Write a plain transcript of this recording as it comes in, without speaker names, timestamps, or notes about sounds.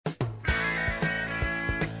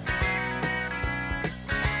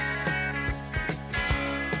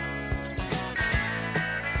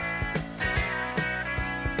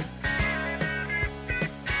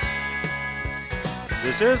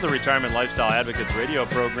This is the Retirement Lifestyle Advocates radio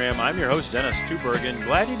program. I'm your host, Dennis Tubbergen.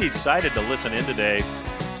 Glad you decided to listen in today.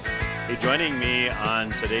 Hey, joining me on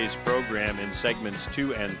today's program in segments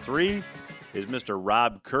 2 and 3 is Mr.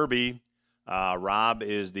 Rob Kirby. Rob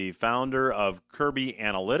is the founder of Kirby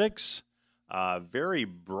Analytics, a very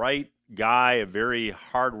bright guy, a very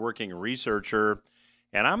hardworking researcher.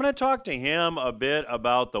 And I'm going to talk to him a bit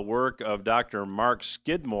about the work of Dr. Mark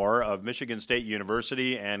Skidmore of Michigan State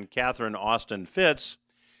University and Catherine Austin Fitz.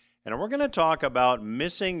 And we're going to talk about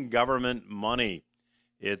missing government money.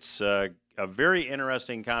 It's a very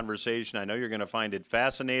interesting conversation. I know you're going to find it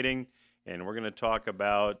fascinating. And we're going to talk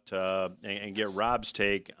about and get Rob's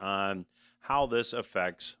take on how this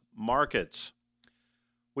affects markets.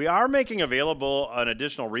 We are making available an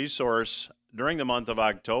additional resource. During the month of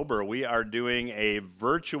October, we are doing a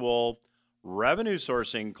virtual revenue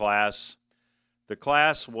sourcing class. The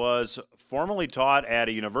class was formerly taught at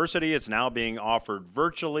a university. It's now being offered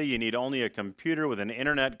virtually. You need only a computer with an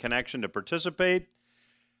internet connection to participate.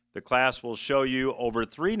 The class will show you over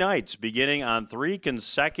 3 nights, beginning on 3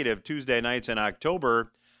 consecutive Tuesday nights in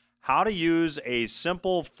October, how to use a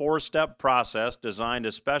simple 4-step process designed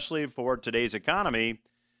especially for today's economy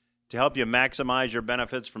to help you maximize your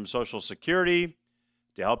benefits from Social Security,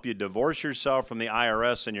 to help you divorce yourself from the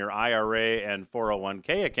IRS and your IRA and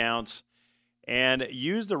 401k accounts, and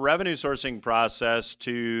use the revenue sourcing process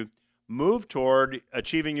to move toward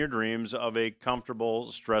achieving your dreams of a comfortable,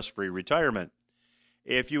 stress-free retirement.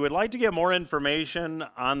 If you would like to get more information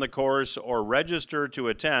on the course or register to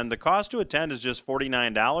attend, the cost to attend is just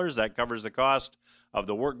 $49. That covers the cost of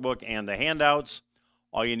the workbook and the handouts.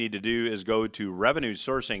 All you need to do is go to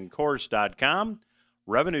revenuesourcingcourse.com,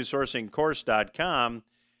 revenuesourcingcourse.com,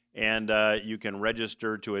 and you can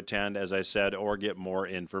register to attend, as I said, or get more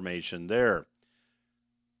information there.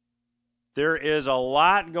 There is a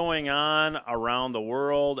lot going on around the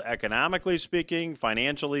world, economically speaking,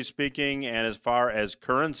 financially speaking, and as far as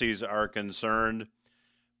currencies are concerned.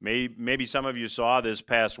 Maybe some of you saw this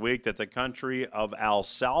past week that the country of El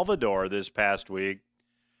Salvador this past week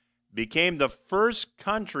became the first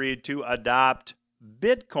country to adopt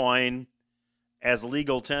Bitcoin as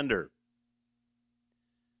legal tender.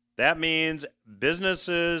 That means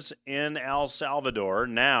businesses in El Salvador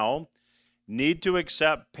now need to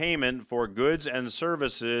accept payment for goods and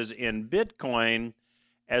services in Bitcoin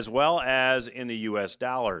as well as in the U.S.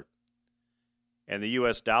 dollar. And the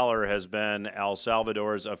U.S. dollar has been El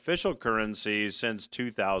Salvador's official currency since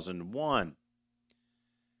 2001.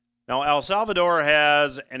 Now, El Salvador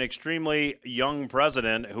has an extremely young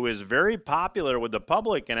president who is very popular with the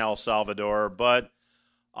public in El Salvador, but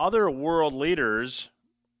other world leaders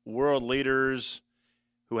who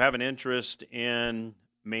have an interest in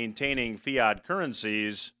maintaining fiat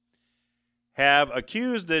currencies have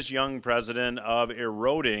accused this young president of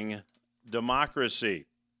eroding democracy.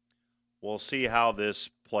 We'll see how this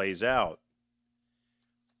plays out.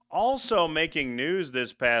 Also making news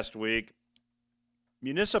this past week,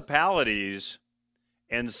 municipalities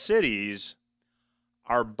and cities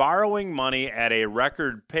are borrowing money at a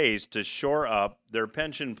record pace to shore up their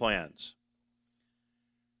pension plans.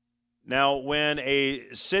 Now, when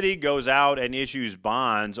a city goes out and issues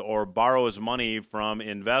bonds or borrows money from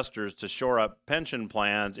investors to shore up pension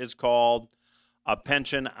plans, it's called a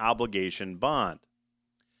pension obligation bond.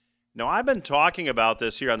 Now, I've been talking about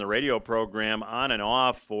this here on the radio program on and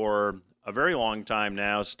off for a very long time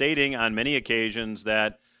now, stating on many occasions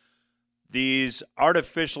that these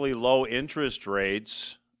artificially low interest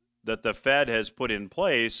rates that the Fed has put in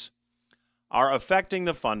place are affecting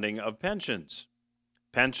the funding of pensions.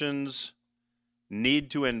 Pensions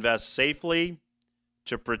need to invest safely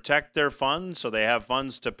to protect their funds so they have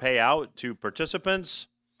funds to pay out to participants.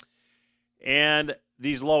 And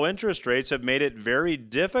these low interest rates have made it very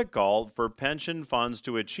difficult for pension funds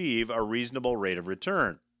to achieve a reasonable rate of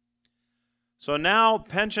return. So now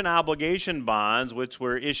pension obligation bonds, which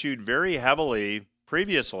were issued very heavily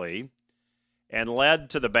previously and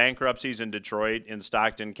led to the bankruptcies in Detroit, in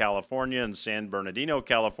Stockton, California, and San Bernardino,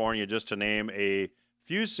 California, just to name a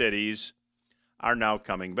few cities, are now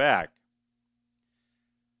coming back.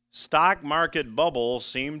 Stock market bubbles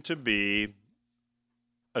seem to be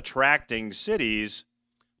attracting cities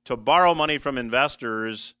to borrow money from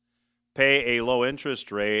investors, pay a low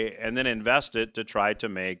interest rate, and then invest it to try to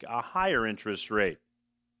make a higher interest rate.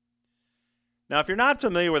 Now, if you're not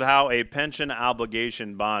familiar with how a pension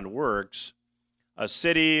obligation bond works, a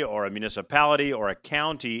city or a municipality or a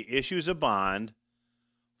county issues a bond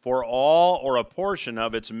for all or a portion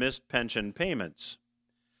of its missed pension payments.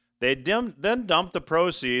 They then dump the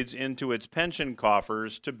proceeds into its pension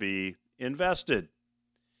coffers to be invested.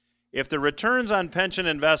 If the returns on pension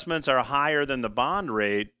investments are higher than the bond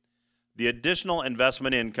rate, the additional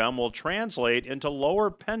investment income will translate into lower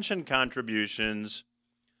pension contributions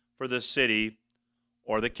for the city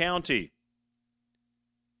or the county.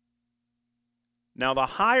 Now, the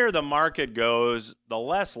higher the market goes, the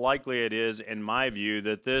less likely it is, in my view,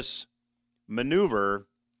 that this maneuver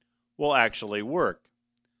will actually work.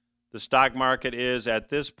 The stock market is, at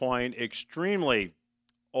this point, extremely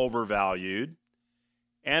overvalued,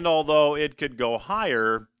 and although it could go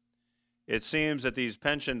higher, it seems that these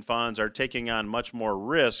pension funds are taking on much more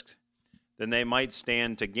risk than they might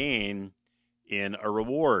stand to gain in a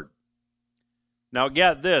reward. Now,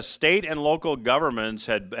 get this, state and local governments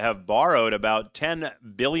have borrowed about $10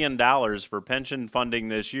 billion for pension funding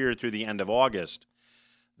this year through the end of August.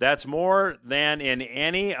 That's more than in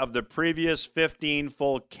any of the previous 15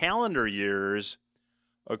 full calendar years,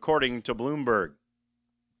 according to Bloomberg.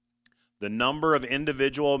 The number of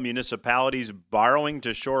individual municipalities borrowing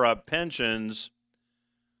to shore up pensions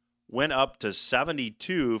went up to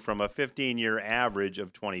 72 from a 15-year average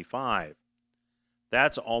of 25.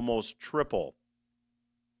 That's almost triple.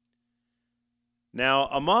 Now,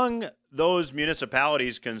 among those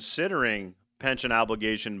municipalities considering pension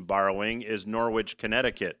obligation borrowing is Norwich,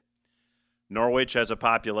 Connecticut. Norwich has a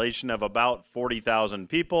population of about 40,000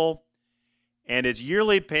 people, and its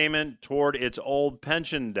yearly payment toward its old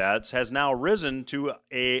pension debts has now risen to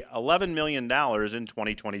 $11 million in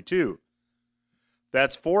 2022.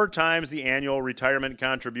 That's 4 times the annual retirement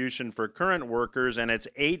contribution for current workers, and it's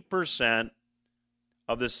 8%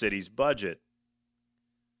 of the city's budget.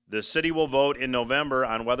 The city will vote in November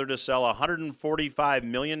on whether to sell $145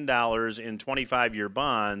 million in 25-year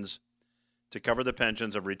bonds to cover the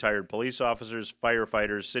pensions of retired police officers,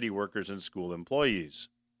 firefighters, city workers, and school employees.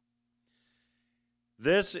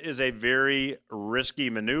 This is a very risky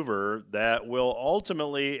maneuver that will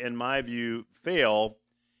ultimately, in my view, fail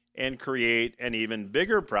and create an even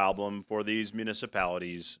bigger problem for these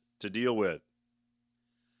municipalities to deal with.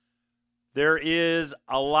 There is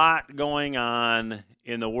a lot going on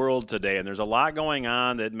in the world today, and there's a lot going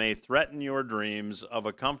on that may threaten your dreams of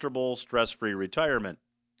a comfortable, stress-free retirement.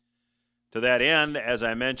 To that end, as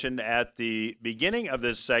I mentioned at the beginning of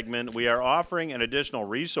this segment, we are offering an additional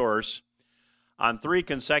resource on 3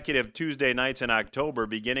 consecutive Tuesday nights in October,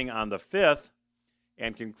 beginning on the 5th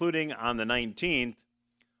and concluding on the 19th.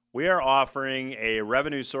 We are offering a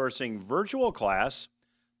revenue sourcing virtual class.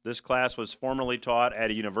 This class was formerly taught at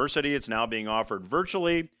a university. It's now being offered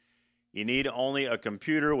virtually. You need only a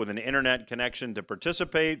computer with an internet connection to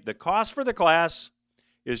participate. The cost for the class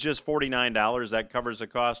is just $49. That covers the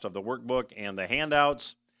cost of the workbook and the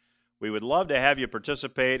handouts. We would love to have you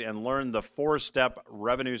participate and learn the 4-step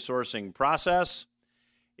revenue sourcing process.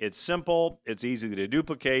 It's simple, it's easy to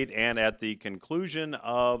duplicate, and at the conclusion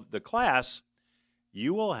of the class,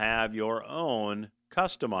 you will have your own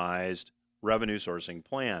customized revenue sourcing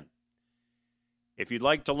plan. If you'd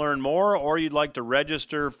like to learn more or you'd like to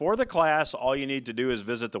register for the class, all you need to do is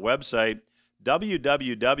visit the website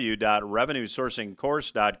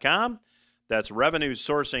www.revenuesourcingcourse.com. That's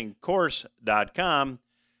revenuesourcingcourse.com.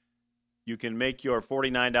 You can make your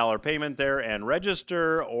 $49 payment there and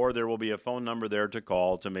register, or there will be a phone number there to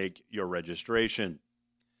call to make your registration.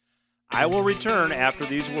 I will return after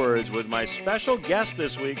these words with my special guest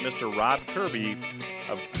this week, Mr. Rob Kirby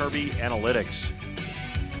of Kirby Analytics.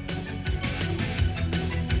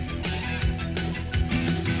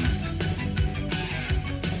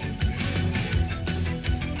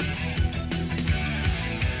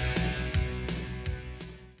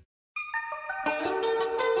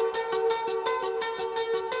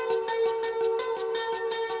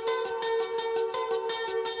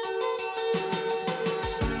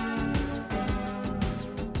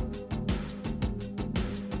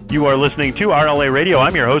 You are listening to RLA Radio.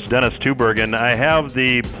 I'm your host, Dennis Tubergen. I have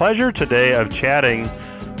the pleasure today of chatting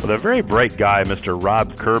with a very bright guy, Mr.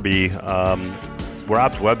 Rob Kirby.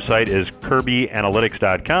 Rob's website is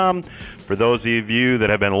kirbyanalytics.com. For those of you that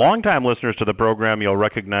have been longtime listeners to the program, you'll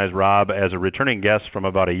recognize Rob as a returning guest from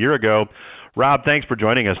about a year ago. Rob, thanks for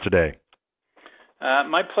joining us today.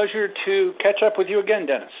 My pleasure to catch up with you again,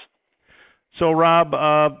 Dennis. So,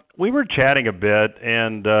 Rob, we were chatting a bit,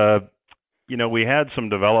 and we had some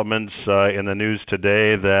developments in the news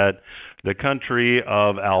today that the country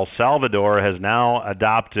of El Salvador has now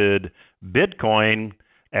adopted Bitcoin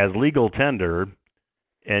as legal tender,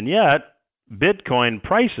 and yet Bitcoin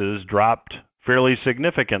prices dropped fairly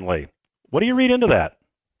significantly. What do you read into that?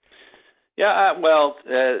 Yeah,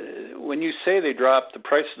 when you say they dropped, the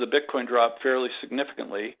price of the Bitcoin dropped fairly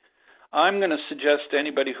significantly, I'm going to suggest to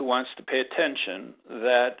anybody who wants to pay attention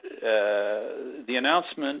that the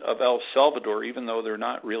announcement of El Salvador, even though they're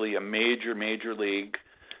not really a major league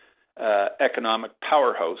economic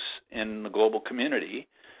powerhouse in the global community,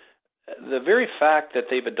 the very fact that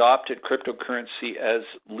they've adopted cryptocurrency as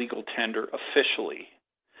legal tender officially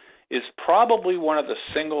is probably one of the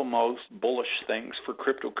single most bullish things for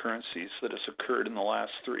cryptocurrencies that has occurred in the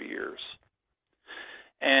last 3 years.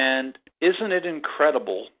 And isn't it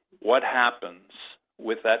incredible what happens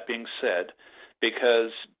with that being said?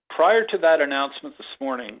 Because prior to that announcement this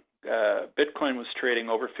morning, Bitcoin was trading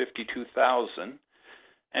over 52,000,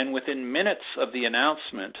 and within minutes of the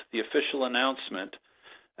announcement, the official announcement,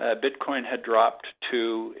 Bitcoin had dropped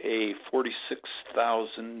to a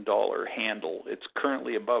 $46,000 handle. It's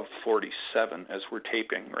currently above 47 as we're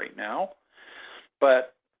taping right now.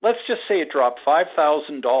 But let's just say it dropped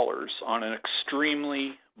 $5,000 on an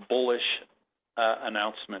extremely bullish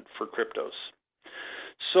announcement for cryptos.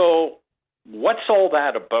 So what's all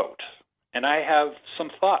that about? And I have some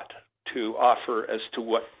thought to offer as to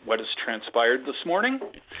what has transpired this morning.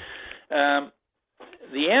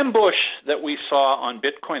 The ambush that we saw on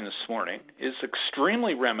Bitcoin this morning is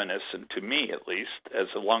extremely reminiscent, to me at least, as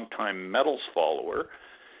a longtime metals follower,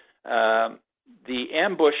 the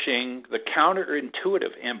ambushing, the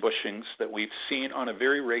counterintuitive ambushings that we've seen on a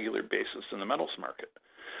very regular basis in the metals market.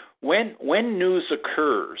 When news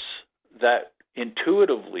occurs that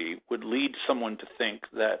intuitively would lead someone to think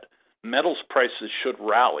that metals prices should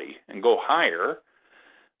rally and go higher,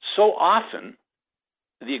 so often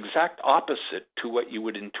the exact opposite to what you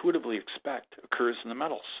would intuitively expect occurs in the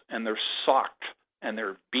metals, and they're socked and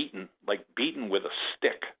they're beaten with a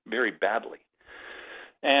stick very badly.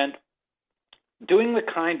 And doing the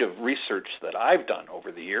kind of research that I've done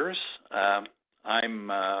over the years, I'm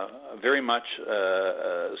very much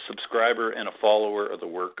a subscriber and a follower of the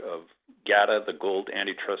work of GATA, the Gold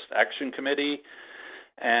Antitrust Action Committee,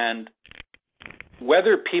 and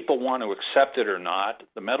whether people want to accept it or not,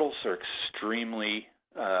 the metals are extremely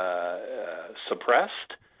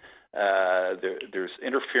suppressed. There's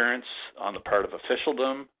interference on the part of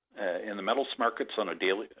officialdom in the metals markets on a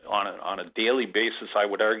daily basis, I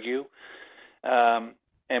would argue,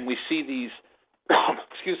 and we see these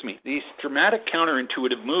these dramatic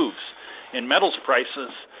counterintuitive moves in metals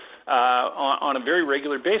prices on a very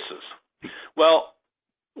regular basis. Well,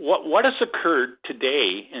 what has occurred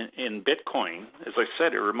today in Bitcoin, as I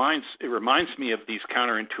said, it reminds me of these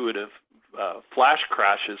counterintuitive flash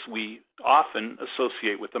crashes we often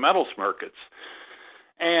associate with the metals markets.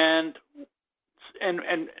 And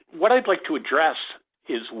what I'd like to address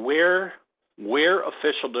is where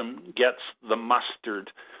officialdom gets the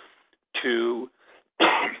mustard to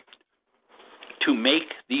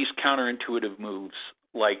make these counterintuitive moves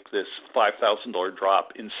like this $5,000 drop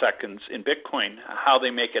in seconds in Bitcoin, how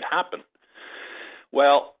they make it happen.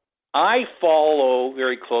 Well, I follow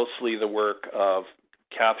very closely the work of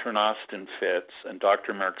Catherine Austin Fitts and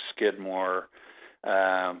Dr. Mark Skidmore.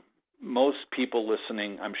 Most people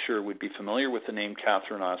listening, I'm sure, would be familiar with the name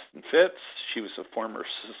Catherine Austin Fitts. She was a former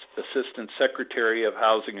Assistant Secretary of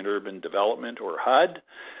Housing and Urban Development, or HUD,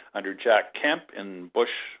 under Jack Kemp in Bush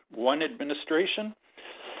 1 administration.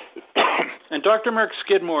 And Dr. Mark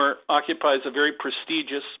Skidmore occupies a very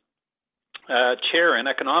prestigious chair in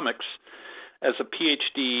economics as a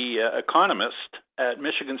PhD economist at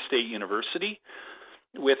Michigan State University,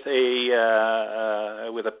 with a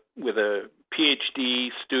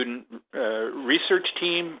PhD student research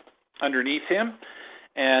team underneath him,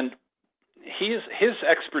 and his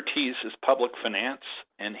expertise is public finance,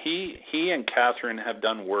 and he and Catherine have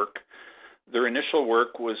done work. Their initial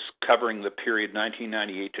work was covering the period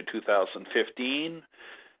 1998 to 2015,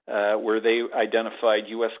 where they identified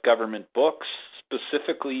U.S. government books,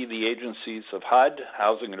 specifically the agencies of HUD,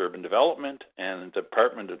 Housing and Urban Development, and the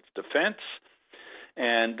Department of Defense.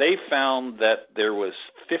 And they found that there was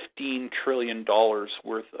 $15 trillion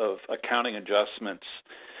worth of accounting adjustments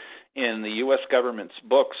in the U.S. government's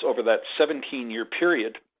books over that 17-year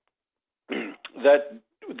period, that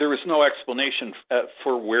there was no explanation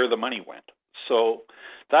for where the money went. So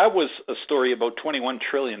that was a story about $21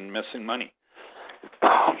 trillion missing money.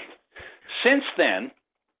 Since then,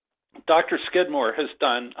 Dr. Skidmore has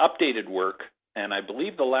done updated work, and I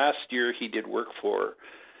believe the last year he did work for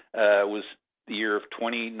was the year of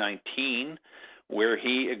 2019, where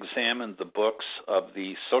he examined the books of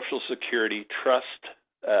the Social Security Trust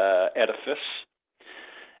edifice.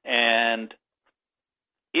 And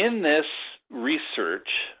in this research,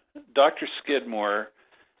 Dr. Skidmore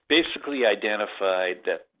basically identified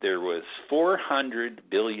that there was $400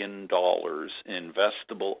 billion in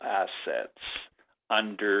investable assets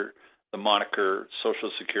under the moniker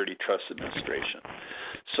Social Security Trust Administration.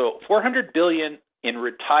 So $400 billion in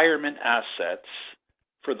retirement assets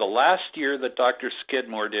for the last year that Dr.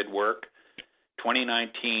 Skidmore did work,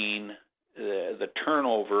 2019, the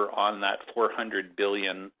turnover on that $400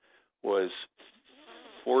 billion was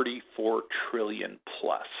 $44 trillion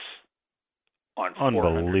plus on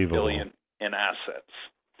 $400 billion in assets.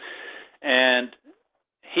 And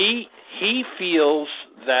he feels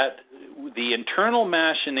that the internal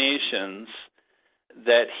machinations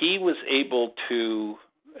that he was able to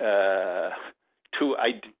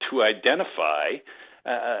identify.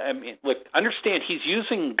 I mean, look, understand he's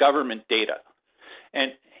using government data,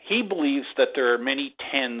 and he believes that there are many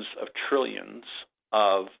tens of trillions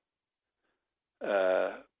of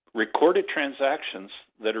recorded transactions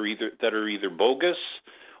that are either bogus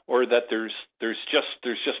or that there's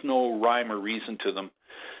just no rhyme or reason to them.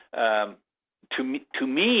 To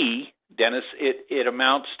me, Dennis, it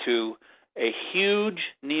amounts to a huge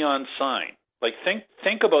neon sign. Like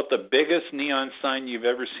think about the biggest neon sign you've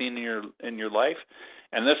ever seen in your life,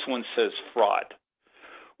 and this one says fraud,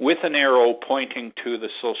 with an arrow pointing to the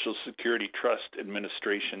Social Security Trust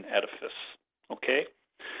Administration edifice. Okay,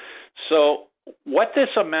 so what this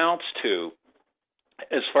amounts to,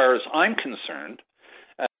 as far as I'm concerned,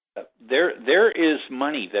 there is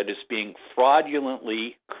money that is being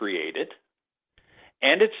fraudulently created,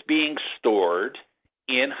 and it's being stored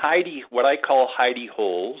in what I call hidey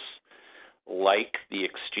holes, like the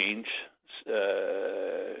exchange,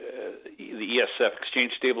 the ESF,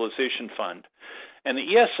 Exchange Stabilization Fund. And the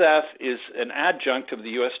ESF is an adjunct of the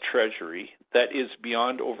U.S. Treasury that is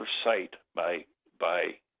beyond oversight by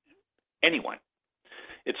anyone.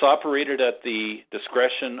 It's operated at the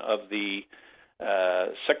discretion of the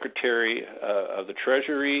Secretary of the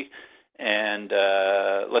Treasury and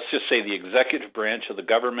let's just say the executive branch of the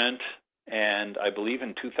government. And I believe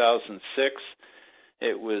in 2006,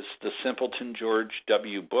 it was the simpleton George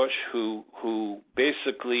W. Bush who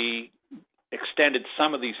basically extended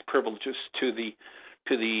some of these privileges to the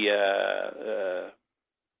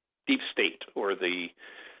deep state, or the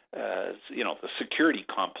security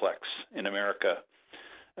complex in America.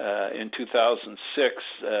 In 2006,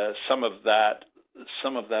 some of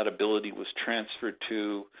that ability was transferred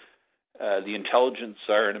to the intelligence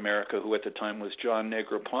czar in America, who at the time was John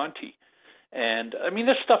Negroponte. And I mean,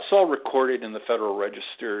 this stuff's all recorded in the Federal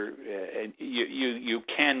Register. And you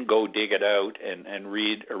can go dig it out and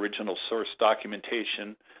read original source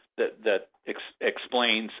documentation that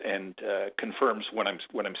explains and confirms what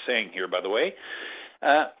I'm saying here, by the way.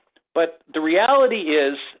 But the reality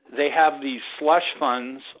is, they have these slush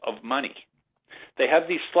funds of money. They have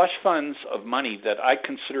these slush funds of money that I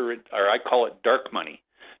consider it, or I call it dark money,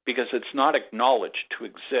 because it's not acknowledged to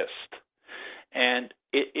exist. And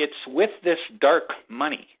it's with this dark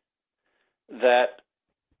money that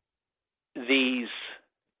these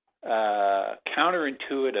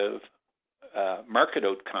counterintuitive market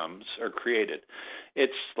outcomes are created.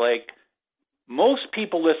 It's like most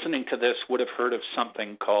people listening to this would have heard of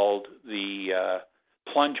something called the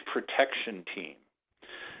Plunge Protection Team.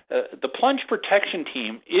 The Plunge Protection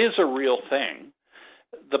Team is a real thing.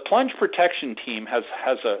 The Plunge Protection Team has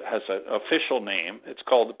an official name. It's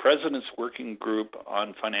called the President's Working Group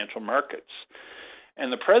on Financial Markets.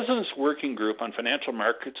 And the President's Working Group on Financial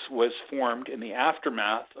Markets was formed in the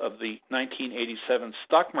aftermath of the 1987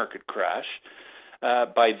 stock market crash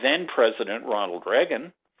by then President Ronald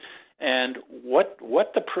Reagan. And what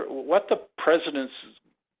the President's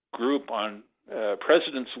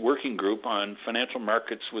Working Group on Financial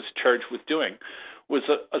Markets was charged with doing was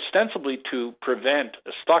ostensibly to prevent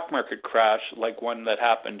a stock market crash like one that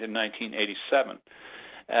happened in 1987.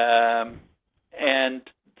 And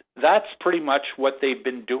that's pretty much what they've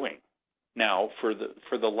been doing now for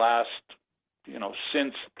the last,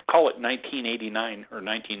 since, call it 1989 or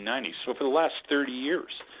 1990. So for the last 30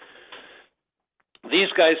 years.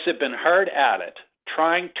 These guys have been hard at it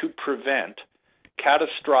trying to prevent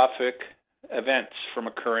catastrophic events from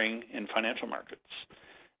occurring in financial markets.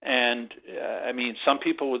 And I mean, some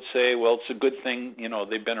people would say, well, it's a good thing,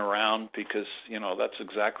 they've been around, because that's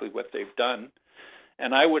exactly what they've done.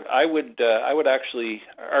 And I would actually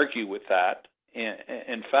argue with that.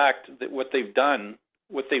 In fact, that what they've done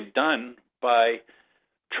by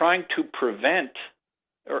trying to prevent,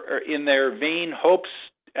 or in their vain hopes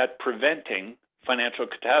at preventing financial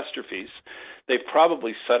catastrophes, they've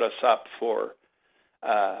probably set us up for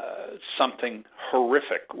something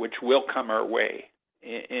horrific, which will come our way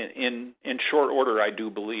in short order, I do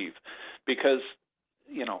believe, because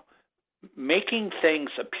making things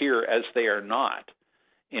appear as they are not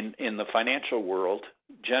in the financial world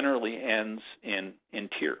generally ends in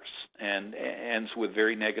tears and ends with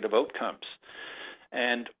very negative outcomes.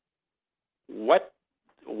 And what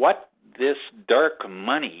this dark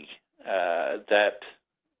money that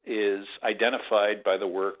is identified by the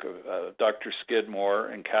work of Dr. Skidmore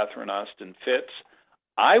and Catherine Austin Fitts,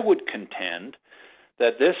 I would contend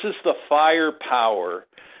that this is the firepower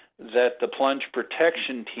that the plunge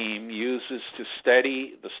protection team uses to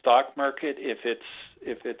steady the stock market if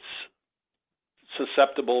it's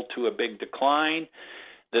susceptible to a big decline.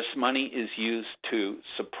 This money is used to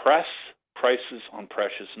suppress prices on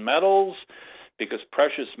precious metals, because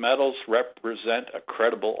precious metals represent a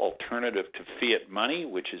credible alternative to fiat money,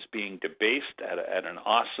 which is being debased at an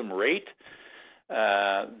awesome rate.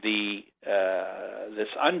 This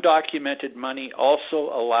undocumented money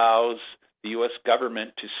also allows the U.S.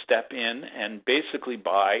 government to step in and basically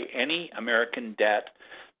buy any American debt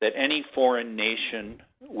that any foreign nation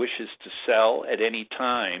wishes to sell at any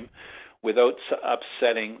time without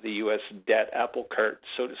upsetting the U.S. debt apple cart,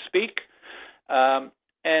 so to speak.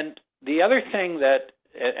 And the other thing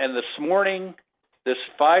and this morning, this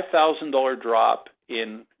 $5,000 drop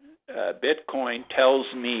in Bitcoin tells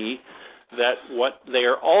me that what they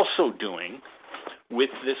are also doing with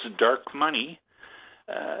this dark money,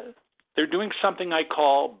 they're doing something I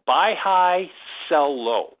call buy high, sell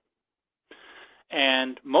low.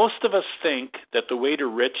 And most of us think that the way to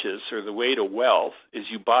riches or the way to wealth is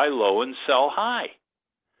you buy low and sell high.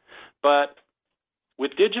 But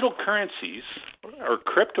with digital currencies or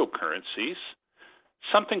cryptocurrencies,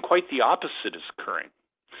 something quite the opposite is occurring.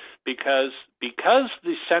 Because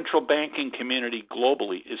the central banking community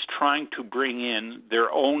globally is trying to bring in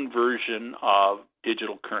their own version of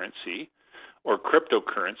digital currency or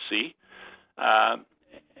cryptocurrency,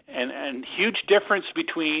 and huge difference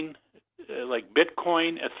between like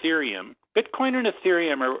Bitcoin, Ethereum. Bitcoin and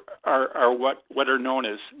Ethereum are what are known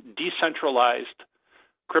as decentralized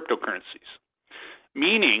cryptocurrencies,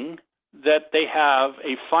 meaning that they have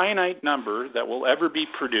a finite number that will ever be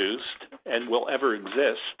produced and will ever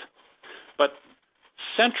exist. But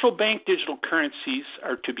central bank digital currencies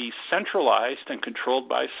are to be centralized and controlled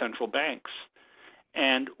by central banks.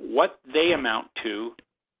 And what they amount to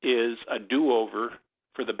is a do-over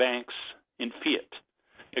for the banks in fiat,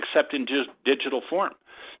 except in digital form.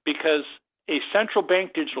 Because a central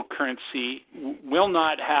bank digital currency will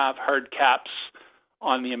not have hard caps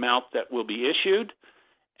on the amount that will be issued,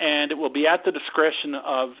 and it will be at the discretion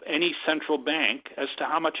of any central bank as to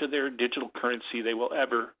how much of their digital currency they will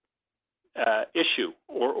ever issue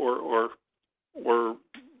or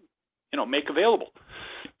make available.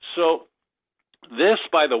 So this,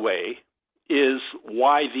 by the way, is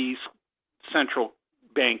why these central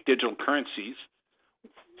bank digital currencies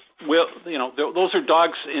will, those are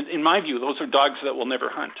dogs, in my view, those are dogs that will never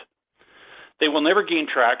hunt. They will never gain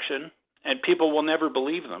traction, and people will never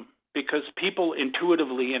believe them, because people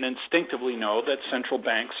intuitively and instinctively know that central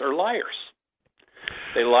banks are liars.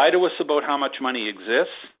 They lie to us about how much money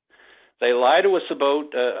exists. They lie to us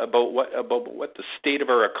about what the state of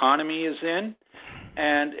our economy is in,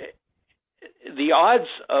 and the odds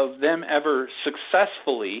of them ever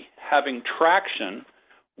successfully having traction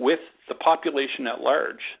with the population at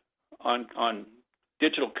large on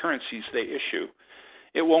digital currencies they issue,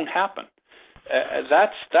 it won't happen.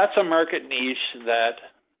 That's a market niche that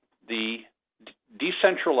the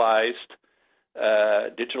decentralized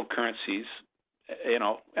digital currencies,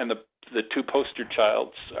 and the two poster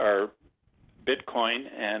childs are Bitcoin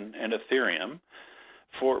and Ethereum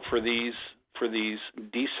for these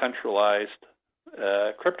decentralized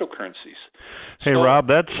cryptocurrencies. Hey, Rob,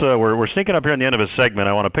 that's we're sneaking up here on the end of a segment.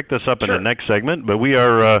 I want to pick this up in the next segment, but we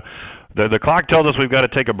are the clock tells us we've got to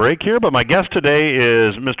take a break here. But my guest today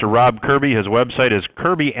is Mr. Rob Kirby. His website is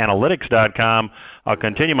kirbyanalytics.com. I'll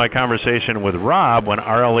continue my conversation with Rob when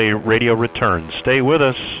RLA Radio returns. Stay with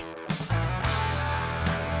us.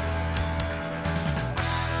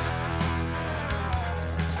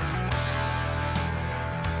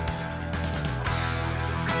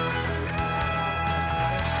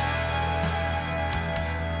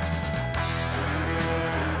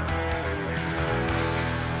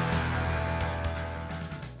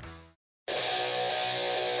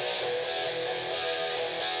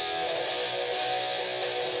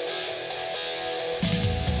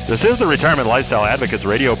 This is the Retirement Lifestyle Advocates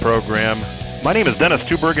radio program. My name is Dennis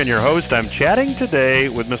Tubergen, your host. I'm chatting today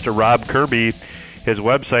with Mr. Rob Kirby. His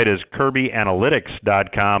website is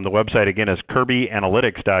kirbyanalytics.com. The website, again, is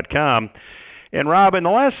kirbyanalytics.com. And, Rob, in the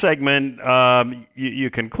last segment, you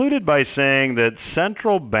concluded by saying that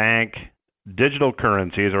central bank digital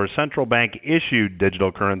currencies, or central bank issued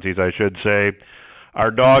digital currencies, I should say,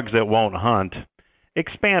 are dogs that won't hunt.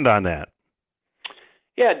 Expand on that.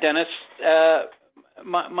 Yeah, Dennis.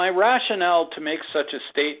 My rationale to make such a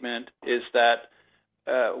statement is that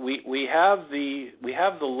we have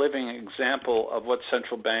the living example of what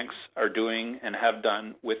central banks are doing and have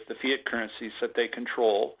done with the fiat currencies that they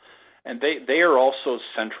control, and they are also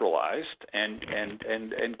centralized and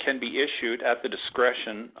can be issued at the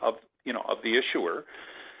discretion of the issuer,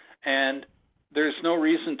 and there's no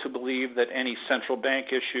reason to believe that any central bank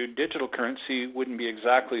issued digital currency wouldn't be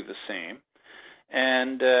exactly the same.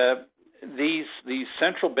 And these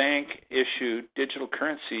central bank issued digital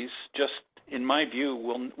currencies, just in my view,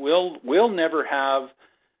 will never have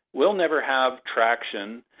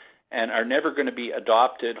traction and are never going to be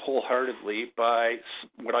adopted wholeheartedly by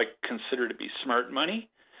what I consider to be smart money.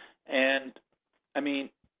 And I mean,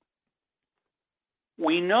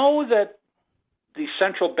 we know that the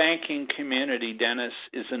central banking community, Dennis,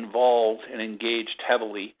 is involved and engaged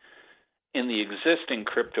heavily in the existing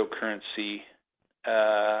cryptocurrency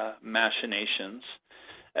machinations.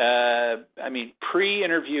 I mean,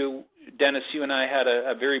 pre-interview, Dennis, you and I had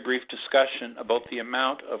a very brief discussion about the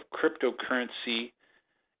amount of cryptocurrency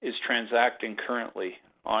is transacting currently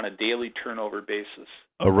on a daily turnover basis.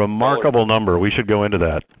 A remarkable number. We should go into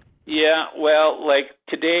that. Yeah, well, like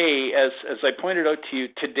today, as I pointed out to you,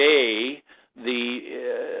 today,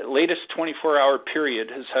 the latest 24-hour period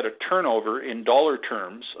has had a turnover in dollar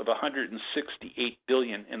terms of $168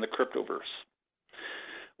 billion in the cryptoverse.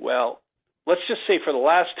 Well, let's just say for the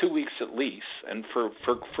last 2 weeks at least, and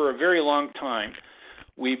for a very long time,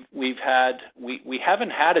 we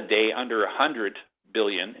haven't had a day under 100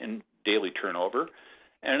 billion in daily turnover,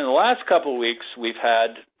 and in the last couple of weeks we've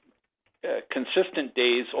had consistent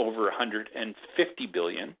days over 150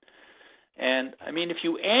 billion. And I mean, if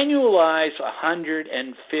you annualize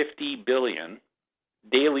 150 billion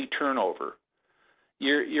daily turnover,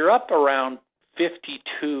 you're up around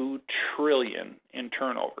 52 trillion in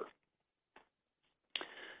turnover.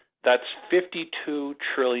 That's 52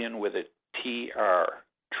 trillion with a TR,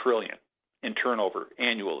 trillion in turnover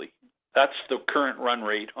annually. That's the current run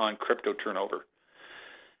rate on crypto turnover.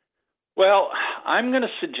 Well, I'm going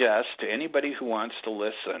to suggest to anybody who wants to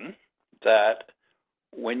listen that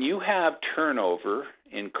when you have turnover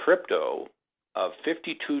in crypto of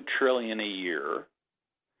 52 trillion a year,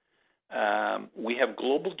 we have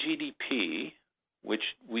global GDP, which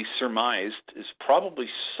we surmised is probably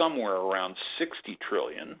somewhere around 60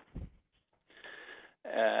 trillion.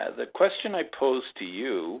 The question I posed to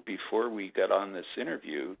you before we got on this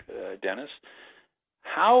interview, Dennis,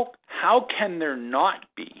 how can there not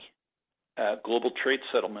be global trade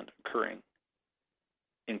settlement occurring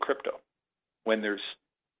in crypto when there's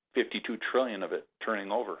 52 trillion of it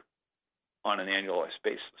turning over on an annualized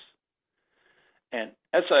basis? And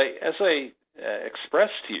as I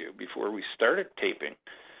expressed to you before we started taping,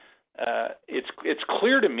 it's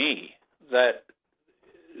clear to me that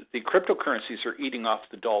the cryptocurrencies are eating off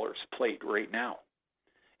the dollar's plate right now.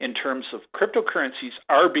 In terms of cryptocurrencies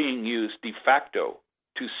are being used de facto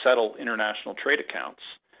to settle international trade accounts,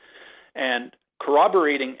 and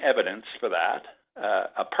corroborating evidence for that,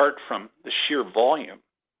 apart from the sheer volume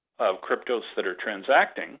of cryptos that are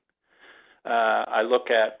transacting, I look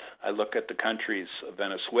at the countries of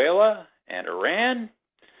Venezuela and Iran,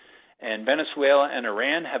 and Venezuela and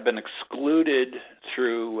Iran have been excluded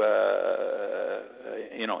through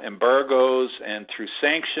embargoes and through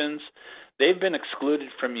sanctions. They've been excluded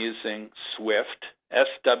from using SWIFT,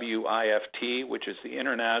 SWIFT, which is the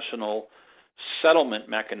international settlement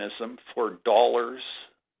mechanism for dollars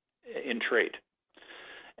in trade.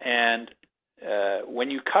 And when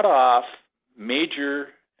you cut off major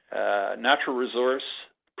natural resource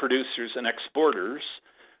producers and exporters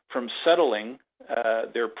from settling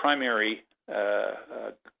their primary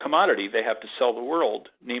commodity they have to sell the world,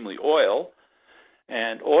 namely oil,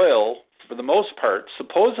 and oil, for the most part,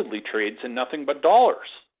 supposedly trades in nothing but dollars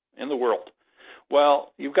in the world.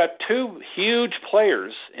 Well, you've got two huge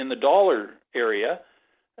players in the dollar area,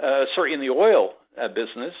 in the oil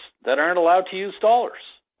business, that aren't allowed to use dollars.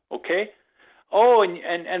 Okay. Oh,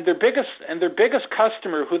 and their biggest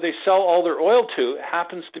customer, who they sell all their oil to,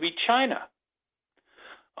 happens to be China.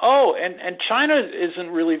 Oh, and China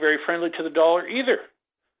isn't really very friendly to the dollar either.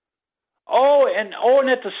 And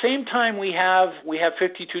at the same time we have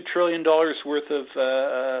 $52 trillion worth of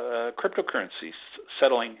cryptocurrencies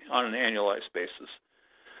settling on an annualized basis.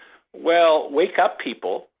 Well, wake up,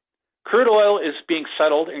 people. Crude oil is being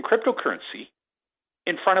settled in cryptocurrency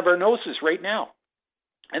in front of our noses right now.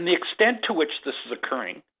 And the extent to which this is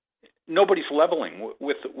occurring, nobody's leveling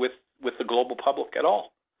with the global public at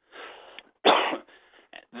all.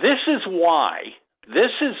 This is why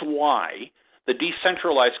the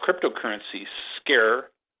decentralized cryptocurrencies scare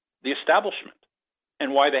the establishment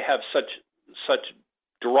and why they have such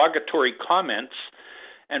derogatory comments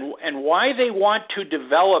and why they want to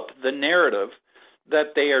develop the narrative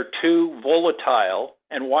that they are too volatile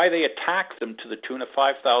and why they attack them to the tune of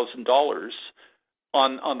 $5,000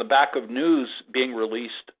 on the back of news being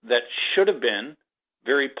released that should have been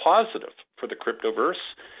very positive for the cryptoverse.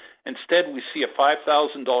 Instead, we see a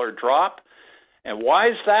 $5,000 drop. And why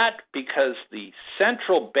is that? Because the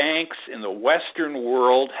central banks in the Western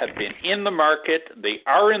world have been in the market. They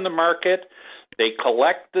are in the market. They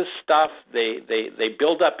collect this stuff. They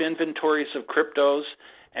build up inventories of cryptos.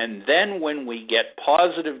 And then when we get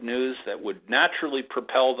positive news that would naturally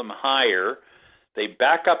propel them higher, they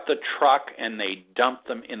back up the truck and they dump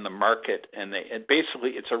them in the market. And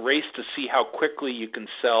basically it's a race to see how quickly you can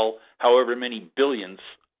sell however many billions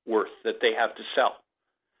worth that they have to sell.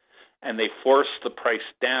 And they force the price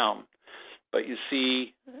down. But you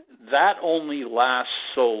see, that only lasts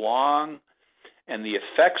so long, and the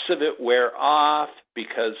effects of it wear off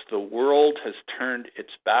because the world has turned its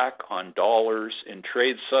back on dollars in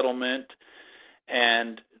trade settlement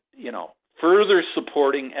and, further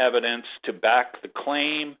supporting evidence to back the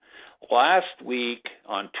claim. Last week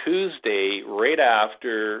on Tuesday, right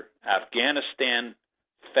after Afghanistan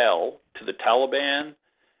fell to the Taliban,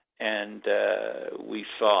 and we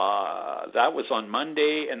saw that was on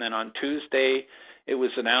Monday, and then on Tuesday it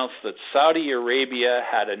was announced that Saudi Arabia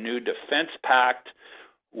had a new defense pact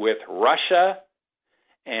with Russia.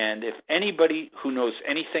 And if anybody who knows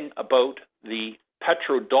anything about the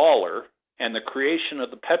petrodollar and the creation of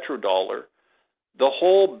the petrodollar, the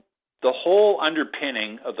whole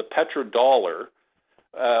underpinning of the petrodollar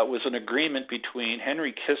was an agreement between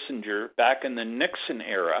Henry Kissinger back in the Nixon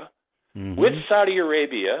era with Saudi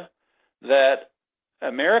Arabia that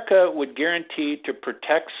America would guarantee to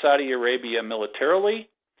protect Saudi Arabia militarily,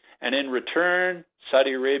 and in return,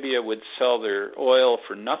 Saudi Arabia would sell their oil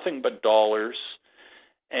for nothing but dollars,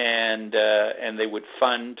 and they would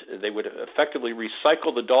effectively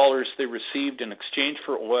recycle the dollars they received in exchange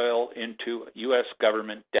for oil into U.S.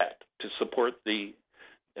 government debt to support the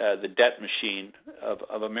debt machine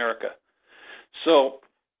of America. So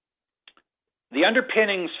the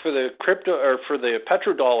underpinnings for the crypto or for the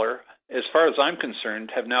petrodollar, as far as I'm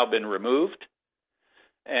concerned, have now been removed.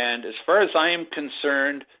 And as far as I am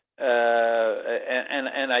concerned,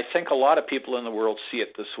 and I think a lot of people in the world see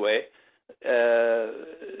it this way,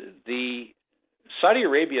 the Saudi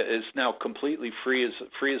Arabia is now completely free as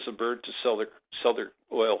a bird to sell their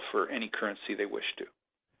oil for any currency they wish to,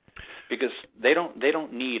 because they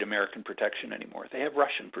don't need American protection anymore. They have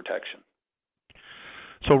Russian protection.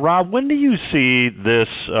 So, Rob, when do you see this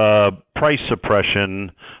price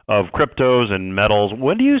suppression of cryptos and metals?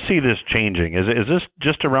 When do you see this changing? Is this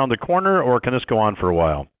just around the corner, or can this go on for a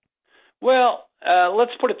while? Well,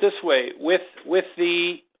 let's put it this way: with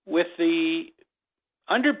the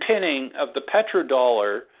underpinning of the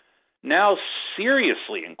petrodollar now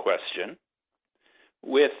seriously in question,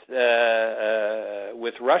 with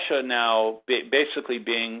Russia now basically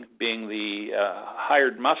being the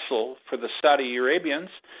hired muscle for the Saudi Arabians,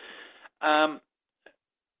 I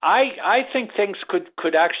think things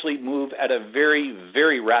could actually move at a very,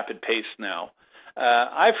 very rapid pace now.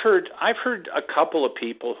 I've heard a couple of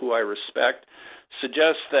people who I respect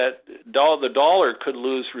suggest that the dollar could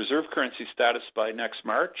lose reserve currency status by next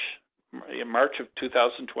March of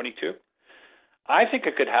 2022. I think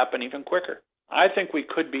it could happen even quicker. I think we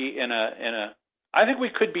could be in an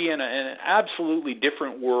absolutely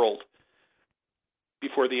different world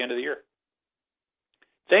before the end of the year.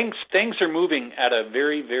 Things are moving at a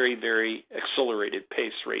very, very, very accelerated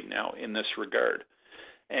pace right now in this regard.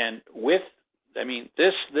 And this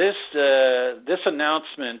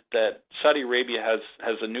announcement that Saudi Arabia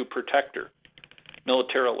has a new protector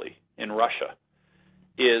militarily in Russia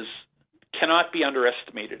cannot be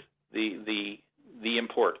underestimated. The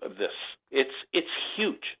import of this. It's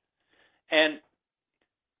huge. And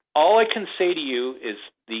all I can say to you is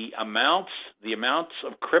the amounts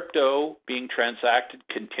of crypto being transacted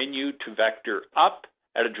continue to vector up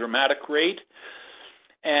at a dramatic rate.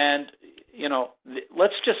 And,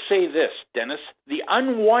 let's just say this, Dennis, the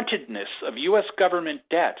unwantedness of U.S. government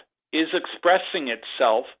debt is expressing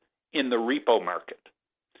itself in the repo market.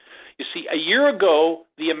 You see, a year ago,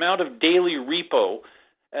 the amount of daily repo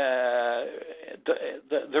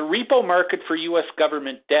the repo market for U.S.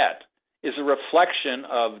 government debt is a reflection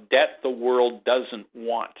of debt the world doesn't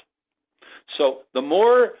want. So the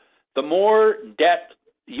more debt,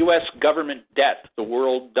 U.S. government debt, the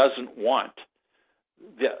world doesn't want,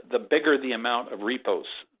 the bigger the amount of repos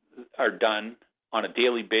are done on a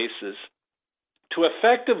daily basis to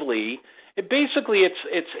effectively,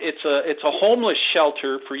 it's a homeless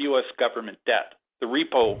shelter for U.S. government debt, the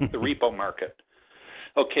repo market.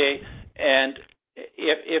 Okay, and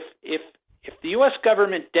if the U.S.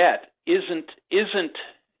 government debt isn't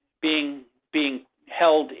being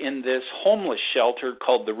held in this homeless shelter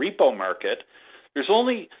called the repo market, there's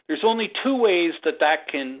only two ways that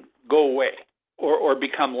can go away or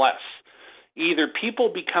become less. Either people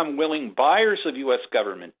become willing buyers of U.S.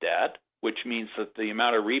 government debt, which means that the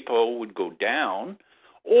amount of repo would go down,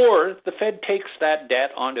 or the Fed takes that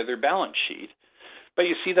debt onto their balance sheet. But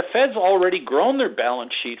you see, the Fed's already grown their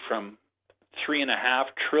balance sheet from $3.5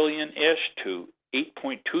 trillion-ish to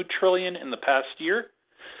 $8.2 trillion in the past year.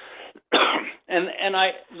 and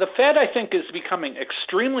the Fed, I think, is becoming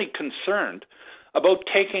extremely concerned about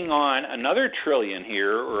taking on another trillion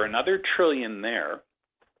here or another trillion there,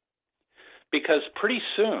 because pretty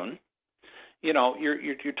soon,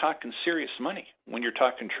 you're talking serious money when you're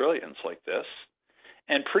talking trillions like this,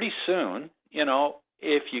 and pretty soon,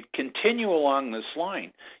 if you continue along this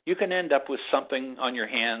line, you can end up with something on your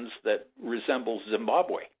hands that resembles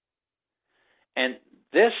Zimbabwe. And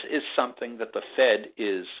this is something that the Fed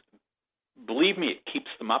is, believe me, it keeps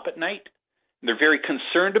them up at night. They're very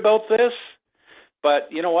concerned about this,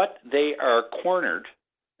 but you know what? They are cornered,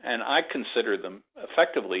 and I consider them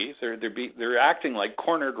effectively, they're acting like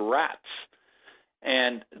cornered rats.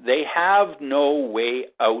 And they have no way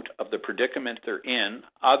out of the predicament they're in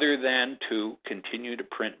other than to continue to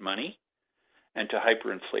print money and to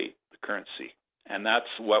hyperinflate the currency. And that's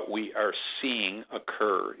what we are seeing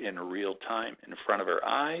occur in real time in front of our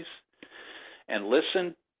eyes. And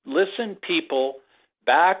listen, people,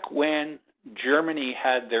 back when Germany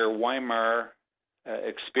had their Weimar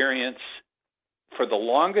experience, for the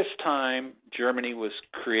longest time, Germany was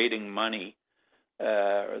creating money.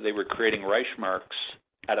 They were creating Reichsmarks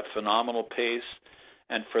at a phenomenal pace,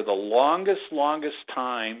 and for the longest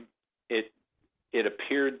time, it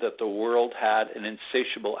appeared that the world had an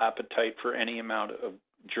insatiable appetite for any amount of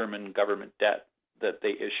German government debt that they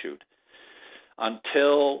issued,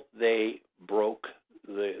 until they broke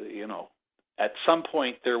at some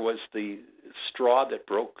point there was the straw that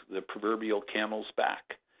broke the proverbial camel's back,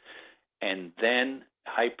 and then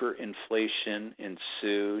hyperinflation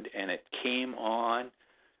ensued, and it came on.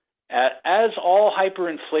 As all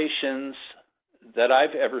hyperinflations that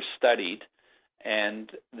I've ever studied,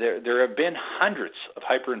 and there have been hundreds of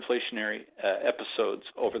hyperinflationary episodes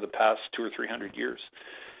over the past 200 or 300 years,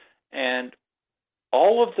 and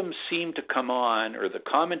all of them seem to come on, or the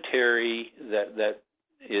commentary that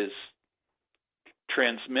is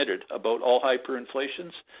transmitted about all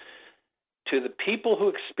hyperinflations, to the people who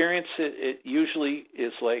experience it, it usually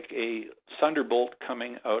is like a thunderbolt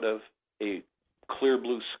coming out of a clear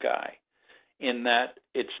blue sky, in that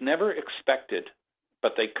it's never expected,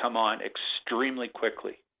 but they come on extremely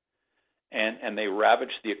quickly, and they ravage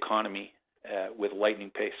the economy with lightning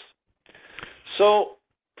pace. So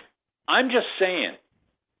I'm just saying,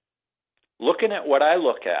 looking at what I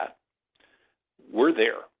look at, we're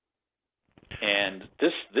there. And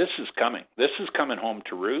this is coming. This is coming home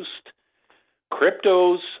to roost.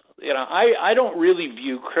 Cryptos, I don't really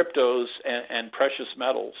view cryptos and precious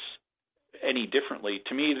metals any differently.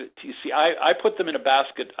 To me, you see, I put them in a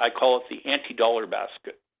basket. I call it the anti-dollar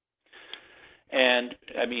basket. And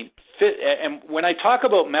I mean, and when I talk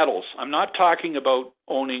about metals, I'm not talking about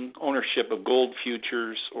ownership of gold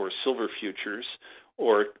futures or silver futures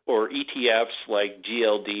or ETFs like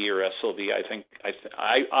GLD or SLV.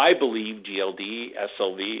 I believe GLD,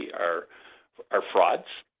 SLV are frauds.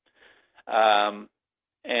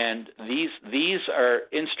 And these are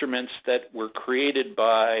instruments that were created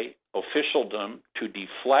by officialdom to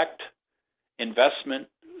deflect investment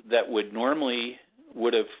that would normally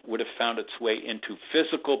would have found its way into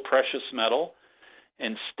physical precious metal.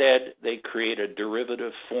 Instead, they create a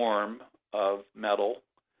derivative form of metal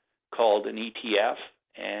called an ETF,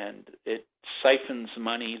 and it siphons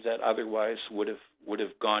money that otherwise would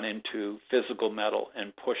have gone into physical metal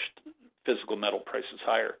and pushed physical metal prices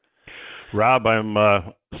higher. Rob, I'm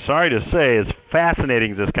sorry to say, as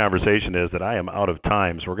fascinating as this conversation is, that I am out of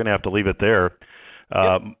time, so we're going to have to leave it there.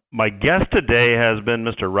 Yep. My guest today has been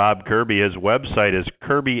Mr. Rob Kirby. His website is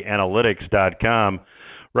kirbyanalytics.com.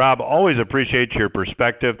 Rob, always appreciate your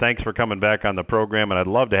perspective. Thanks for coming back on the program, and I'd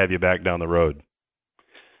love to have you back down the road.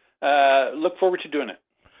 Look forward to doing it.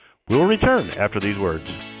 We will return after these words.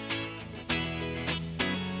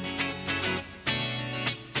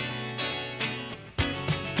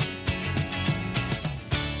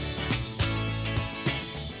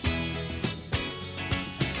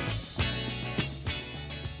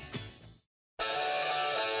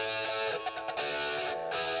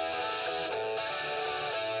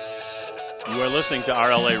 You are listening to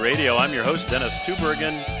RLA Radio. I'm your host, Dennis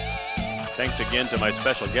Tubergen. Thanks again to my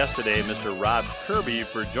special guest today, Mr. Rob Kirby,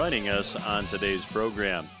 for joining us on today's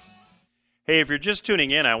program. Hey, if you're just tuning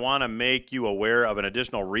in, I want to make you aware of an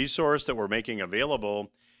additional resource that we're making available.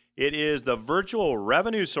 It is the virtual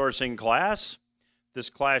revenue sourcing class. This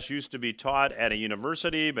class used to be taught at a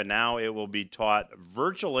university, but now it will be taught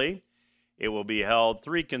virtually. It will be held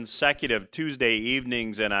 3 consecutive Tuesday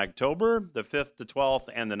evenings in October, the 5th, the 12th,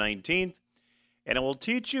 and the 19th. And it will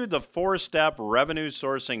teach you the 4-step revenue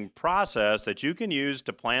sourcing process that you can use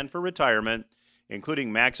to plan for retirement, including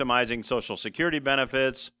maximizing Social Security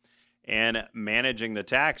benefits and managing the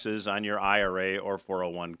taxes on your IRA or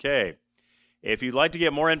 401k. If you'd like to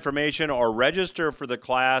get more information or register for the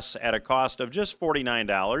class at a cost of just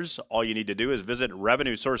 $49, all you need to do is visit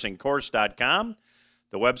revenuesourcingcourse.com.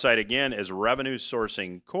 The website again is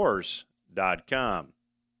revenuesourcingcourse.com.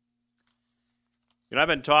 I've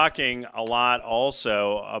been talking a lot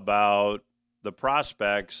also about the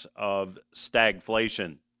prospects of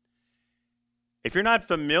stagflation. If you're not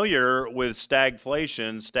familiar with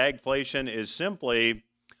stagflation, stagflation is simply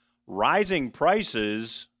rising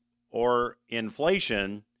prices or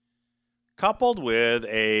inflation coupled with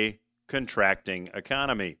a contracting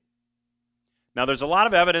economy. Now, there's a lot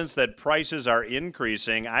of evidence that prices are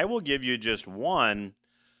increasing. I will give you just one.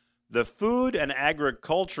 The Food and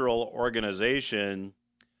Agricultural Organization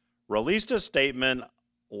released a statement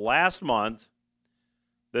last month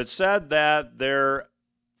that said that their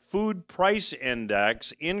food price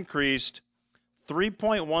index increased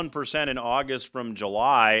 3.1% in August from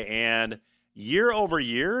July, and year over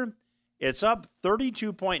year, it's up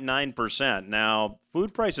 32.9%. Now,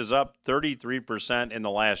 food prices up 33% in the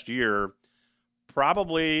last year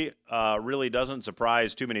probably really doesn't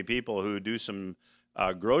surprise too many people who do some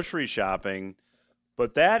grocery shopping,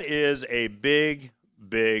 but that is a big,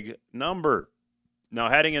 big number. Now,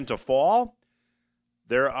 heading into fall,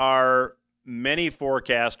 there are many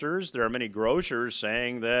forecasters, there are many grocers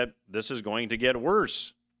saying that this is going to get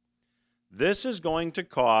worse. This is going to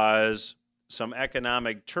cause some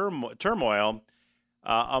economic turmoil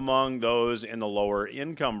among those in the lower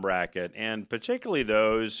income bracket, and particularly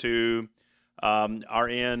those who are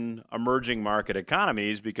in emerging market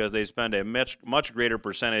economies because they spend a much greater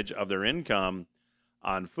percentage of their income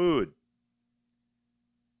on food.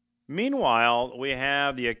 Meanwhile, we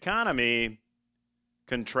have the economy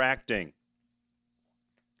contracting.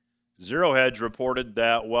 Zero Hedge reported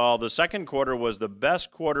that while the second quarter was the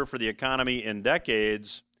best quarter for the economy in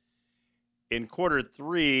decades, in quarter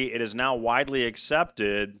 3, it is now widely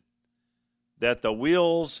accepted that the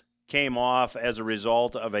wheels came off as a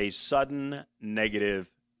result of a sudden negative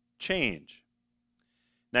change.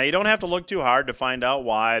 Now, you don't have to look too hard to find out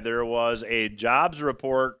why. There was a jobs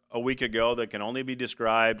report a week ago that can only be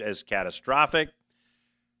described as catastrophic.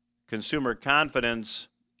 Consumer confidence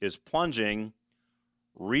is plunging.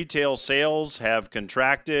 Retail sales have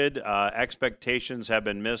contracted. Expectations have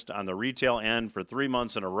been missed on the retail end for 3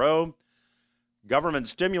 months in a row. Government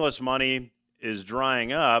stimulus money is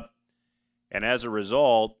drying up, and as a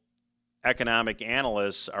result, economic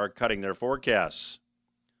analysts are cutting their forecasts.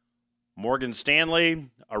 Morgan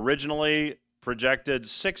Stanley originally projected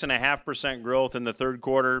 6.5% growth in the third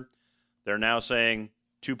quarter. They're now saying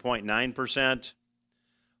 2.9%.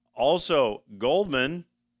 Also, Goldman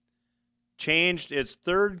changed its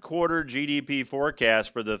third quarter GDP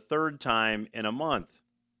forecast for the third time in a month.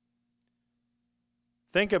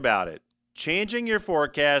 Think about it. Changing your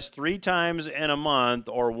forecast 3 times in a month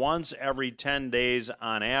or once every 10 days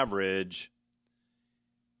on average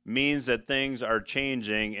means that things are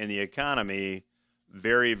changing in the economy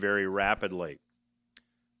very, very rapidly.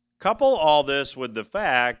 Couple all this with the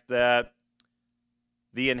fact that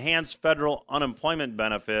the enhanced federal unemployment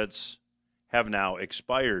benefits have now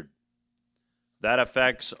expired. That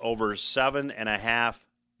affects over 7.5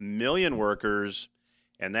 million workers,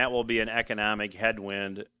 and that will be an economic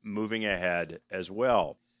headwind moving ahead as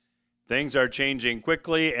well. Things are changing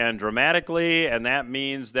quickly and dramatically, and that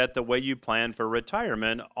means that the way you plan for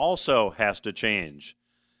retirement also has to change.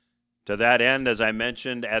 To that end, as I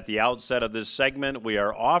mentioned at the outset of this segment, we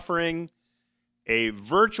are offering a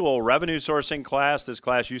virtual revenue sourcing class. This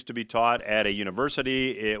class used to be taught at a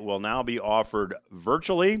university. It will now be offered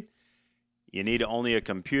virtually. You need only a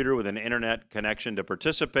computer with an internet connection to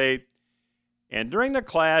participate. And during the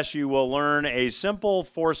class, you will learn a simple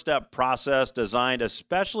 4-step process designed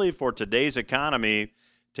especially for today's economy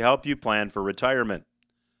to help you plan for retirement.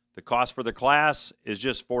 The cost for the class is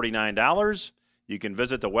just $49. You can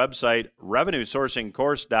visit the website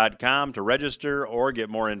revenuesourcingcourse.com to register or get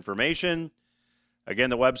more information. Again,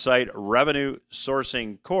 the website,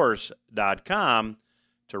 revenuesourcingcourse.com,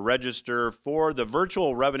 to register for the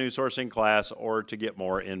virtual revenue sourcing class or to get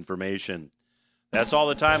more information. That's all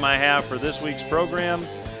the time I have for this week's program.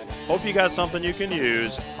 Hope you got something you can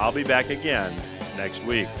use. I'll be back again next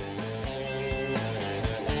week.